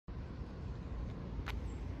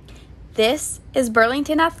This is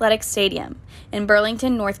Burlington Athletic Stadium in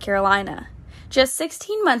Burlington, North Carolina. Just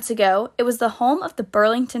 16 months ago, it was the home of the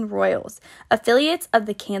Burlington Royals, affiliates of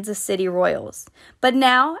the Kansas City Royals. But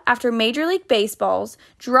now, after Major League Baseball's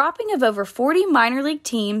dropping of over 40 minor league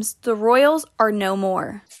teams, the Royals are no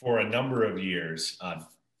more. For a number of years,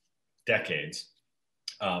 decades,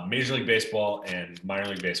 Major League Baseball and minor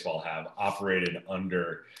league baseball have operated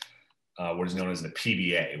under what is known as the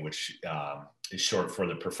PBA, which is short for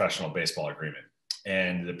the Professional Baseball Agreement.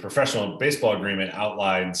 And the Professional Baseball Agreement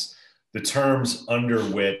outlines the terms under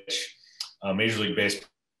which Major League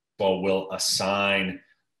Baseball will assign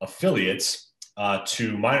affiliates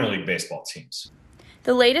to minor league baseball teams.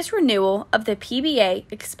 The latest renewal of the PBA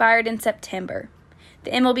expired in September.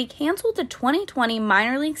 The MLB canceled the 2020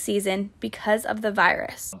 minor league season because of the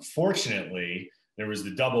virus. Unfortunately, there was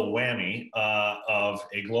the double whammy of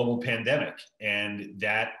a global pandemic, and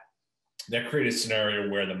that created a scenario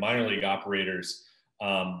where the minor league operators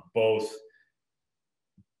both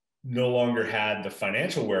no longer had the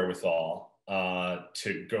financial wherewithal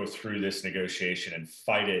to go through this negotiation and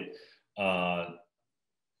fight it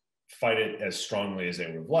as strongly as they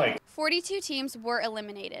would have liked. 42 teams were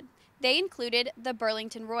eliminated. They included the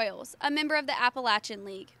Burlington Royals, a member of the Appalachian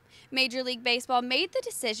League. Major League Baseball made the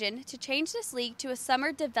decision to change this league to a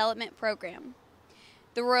summer development program.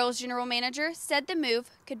 The Royals general manager said the move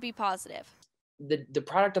could be positive. The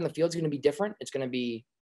product on the field is going to be different. It's going to be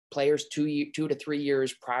players 2 to 3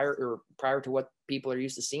 years prior to what people are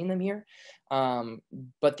used to seeing them here.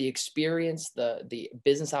 But the experience, the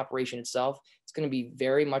business operation itself, it's going to be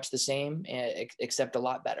very much the same, except a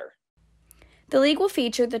lot better. The league will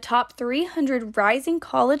feature the top 300 rising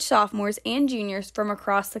college sophomores and juniors from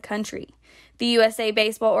across the country. The USA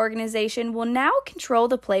Baseball organization will now control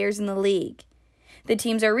the players in the league. The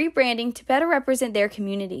teams are rebranding to better represent their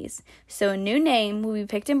communities, so a new name will be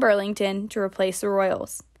picked in Burlington to replace the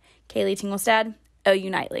Royals. Kaleigh Tingelstad, OU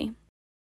Nightly.